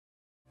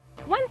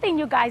One thing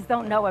you guys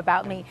don't know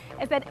about me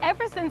is that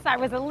ever since I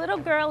was a little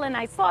girl and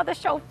I saw the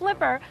show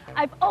Flipper,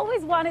 I've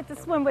always wanted to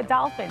swim with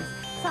dolphins.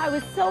 So I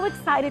was so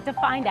excited to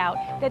find out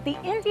that the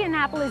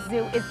Indianapolis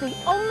Zoo is the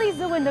only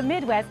zoo in the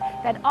Midwest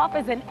that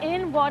offers an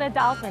in-water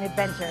dolphin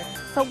adventure.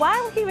 So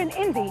while here in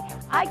Indy,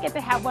 I get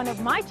to have one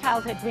of my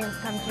childhood dreams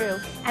come true.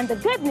 And the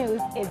good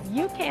news is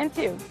you can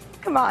too.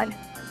 Come on.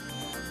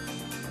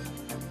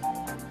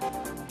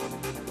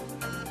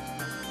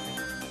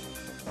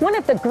 One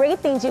of the great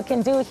things you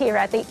can do here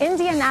at the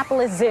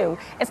Indianapolis Zoo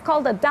is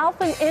called the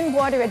Dolphin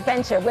in-water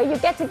adventure, where you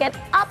get to get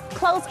up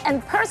close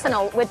and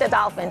personal with the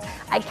dolphins.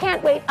 I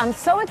can't wait. I'm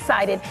so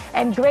excited.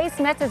 And Grace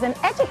Metz is an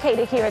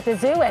educator here at the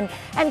zoo.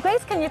 And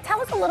Grace, can you tell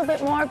us a little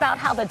bit more about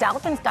how the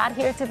dolphins got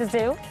here to the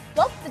zoo?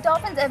 Well, the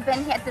dolphins have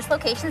been here at this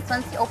location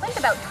since they opened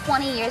about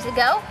 20 years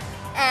ago.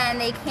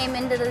 And they came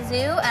into the zoo,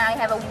 and I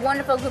have a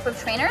wonderful group of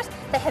trainers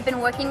that have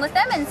been working with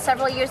them, and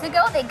several years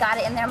ago they got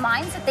it in their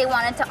minds that they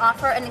wanted to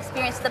offer an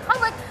experience to the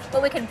public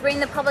where we could bring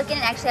the public in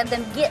and actually have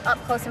them get up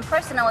close and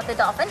personal with the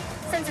dolphin,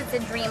 since it's a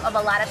dream of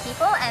a lot of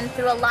people. And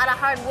through a lot of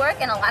hard work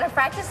and a lot of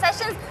practice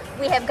sessions,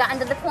 we have gotten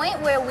to the point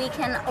where we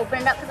can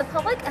open it up to the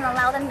public and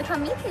allow them to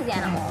come meet these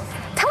animals.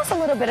 Tell us a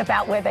little bit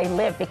about where they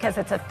live, because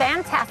it's a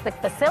fantastic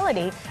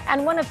facility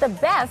and one of the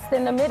best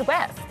in the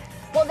Midwest.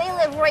 Well, they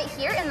live right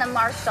here in the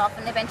Marsh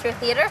Dolphin Adventure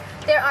Theater.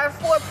 There are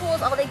 4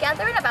 pools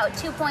altogether and about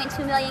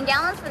 2.2 million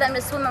gallons for them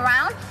to swim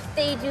around.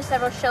 They do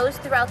several shows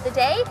throughout the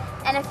day.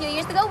 And a few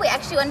years ago, we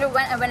actually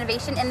underwent a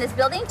renovation in this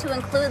building to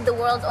include the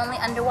world's only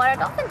underwater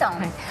dolphin dome.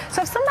 Right.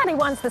 So if somebody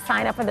wants to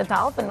sign up for the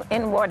Dolphin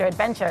in-water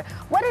adventure,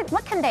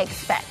 what can they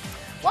expect?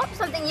 Well,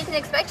 something you can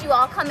expect, you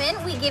all come in,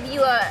 we give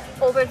you an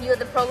overview of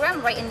the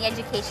program right in the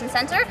Education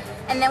Center,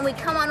 and then we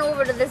come on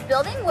over to this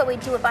building where we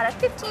do about a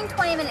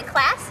 15-20 minute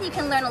class so you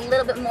can learn a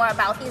little bit more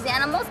about these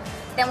animals.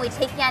 Then we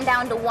take you on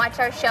down to watch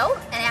our show,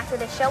 and after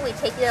the show we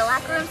take you to the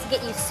locker rooms to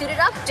get you suited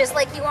up just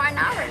like you are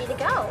now, ready to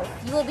go.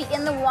 You will be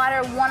in the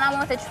water one-on-one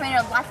with a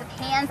trainer, lots of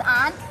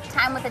hands-on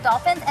time with the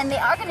dolphins, and they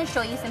are going to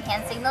show you some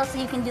hand signals so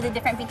you can do the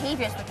different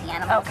behaviors with the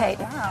animals. Okay.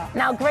 Wow.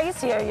 Now,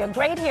 Grace, you're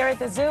great here at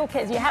the zoo. Do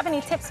you have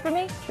any tips for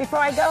me before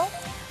I go?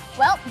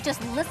 Well,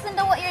 just listen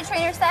to what your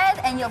trainer says,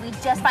 and you'll be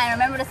just fine.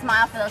 Remember to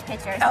smile for those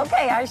pictures.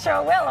 Okay, I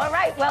sure will. All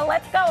right, well,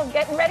 let's go.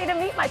 Getting ready to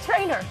meet my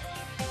trainer.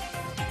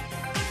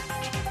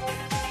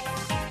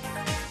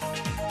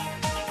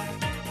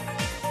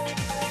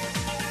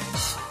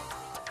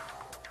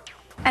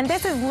 And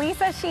this is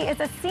Lisa. She is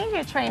a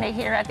senior trainer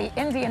here at the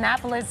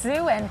Indianapolis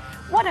Zoo, and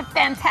what a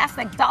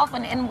fantastic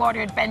dolphin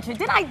in-water adventure.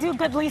 Did I do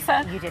good,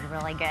 Lisa? You did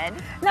really good.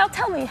 Now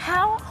tell me,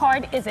 how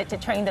hard is it to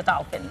train the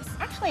dolphins?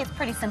 Actually, it's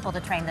pretty simple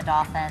to train the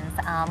dolphins.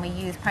 We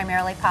use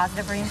primarily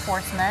positive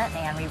reinforcement,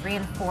 and we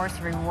reinforce,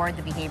 reward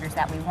the behaviors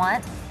that we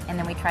want, and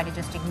then we try to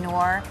just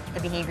ignore the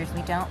behaviors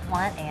we don't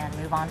want and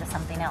move on to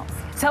something else.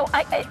 So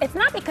it's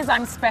not because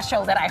I'm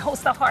special that I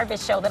host a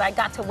harvest show that I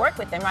got to work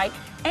with them, right?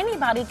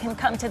 Anybody can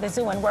come to the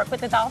zoo and work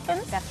with the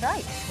dolphins? That's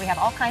right. We have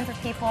all kinds of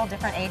people,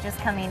 different ages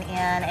coming in,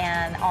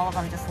 and all of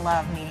them just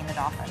love meeting the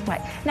dolphins.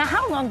 Right. Now,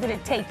 how long did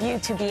it take you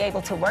to be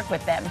able to work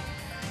with them?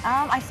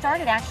 I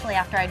started actually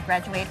after I'd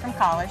graduated from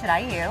college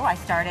at IU. I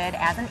started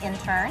as an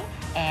intern,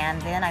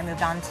 and then I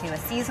moved on to a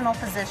seasonal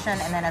position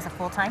and then as a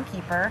full-time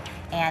keeper.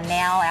 And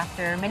now,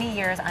 after many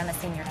years, I'm a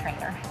senior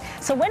trainer.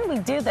 So when we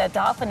do the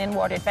Dolphin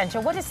in-water adventure,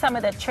 what are some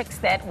of the tricks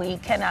that we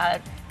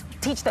can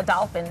teach the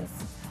dolphins?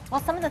 Well,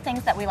 some of the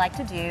things that we like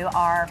to do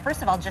are,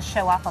 first of all, just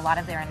show off a lot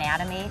of their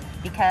anatomy,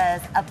 because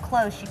up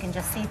close you can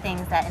just see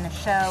things that in a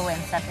show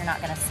and stuff you're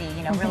not going to see,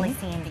 you know, really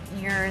seeing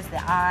the ears,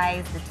 the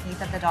eyes, the teeth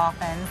of the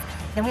dolphins.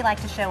 Then we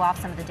like to show off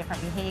some of the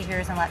different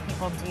behaviors and let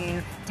people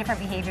do different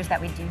behaviors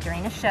that we do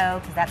during a show,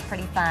 because that's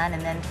pretty fun.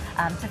 And then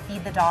to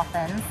feed the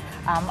dolphins,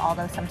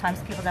 although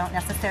sometimes people don't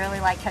necessarily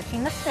like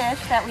touching the fish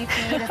that we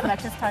feed as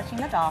much as touching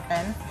the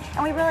dolphins.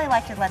 And we really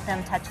like to let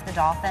them touch the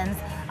dolphins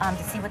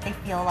to see what they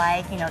feel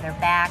like, you know, their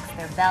backs,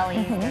 their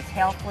bellies, their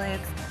tail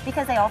flukes,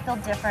 because they all feel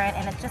different,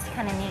 and it's just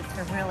kind of neat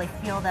to really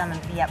feel them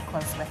and be up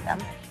close with them.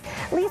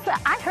 Lisa,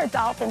 I heard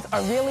dolphins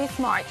are really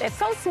smart. They're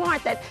so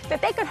smart that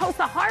they could host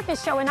a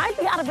harvest show and I'd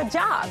be out of a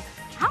job.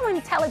 How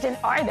intelligent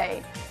are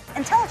they?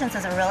 Intelligence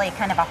is a really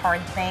kind of a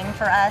hard thing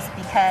for us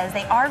because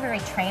they are very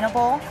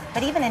trainable,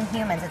 but even in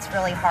humans it's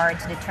really hard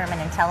to determine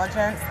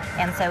intelligence,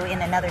 and so in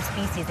another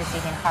species it's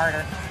even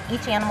harder.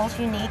 Each animal's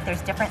unique.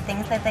 There's different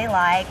things that they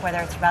like, whether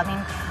it's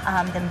rubbing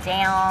them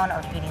down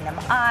or feeding them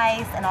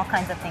ice and all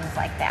kinds of things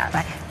like that.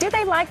 Right. Do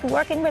they like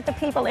working with the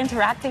people,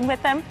 interacting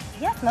with them?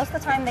 Yes, most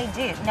of the time they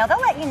do. Now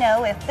they'll let you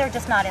know if they're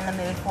just not in the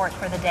mood for it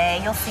for the day.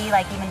 You'll see,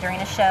 like even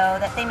during a show,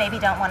 that they maybe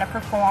don't want to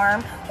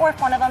perform, or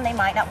if one of them they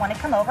might not want to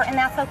come over, and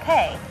that's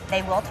okay.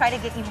 They will try to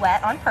get you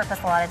wet on purpose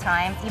a lot of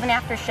times. Even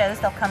after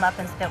shows, they'll come up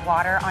and spit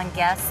water on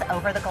guests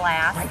over the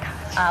glass. Oh my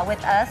God.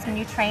 With us,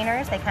 new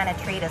trainers, they kind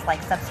of treat us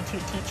like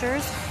substitute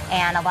teachers,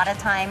 and a lot of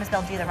times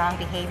they'll do the wrong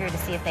behavior to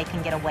see if they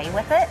can get away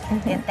with it,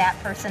 if that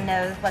person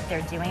knows what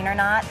they're doing or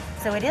not.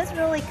 So it is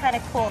really kind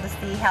of cool to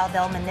see how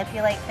they'll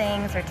manipulate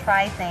things or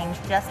try things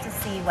just to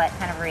see what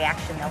kind of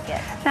reaction they'll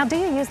get. Now, do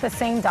you use the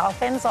same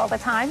dolphins all the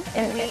time?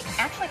 We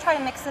actually try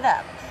to mix it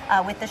up.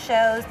 With the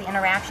shows, the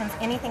interactions,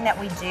 anything that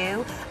we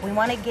do, we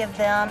want to give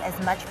them as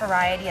much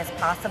variety as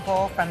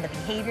possible, from the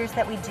behaviors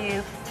that we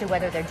do to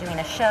whether they're doing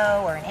a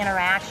show or an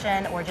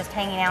interaction or just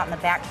hanging out in the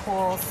back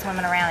pool,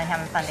 swimming around and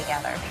having fun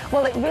together.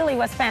 Well, it really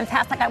was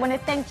fantastic. I want to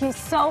thank you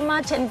so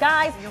much. And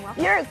guys,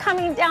 you're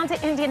coming down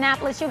to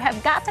Indianapolis. You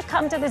have got to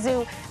come to the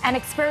zoo and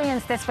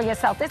experience this for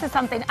yourself. This is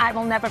something I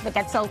will never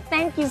forget. So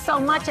thank you so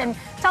much. And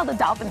tell the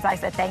Dolphins I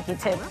said thank you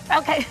too.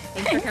 Okay.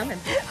 Thanks for coming.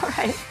 All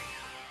right.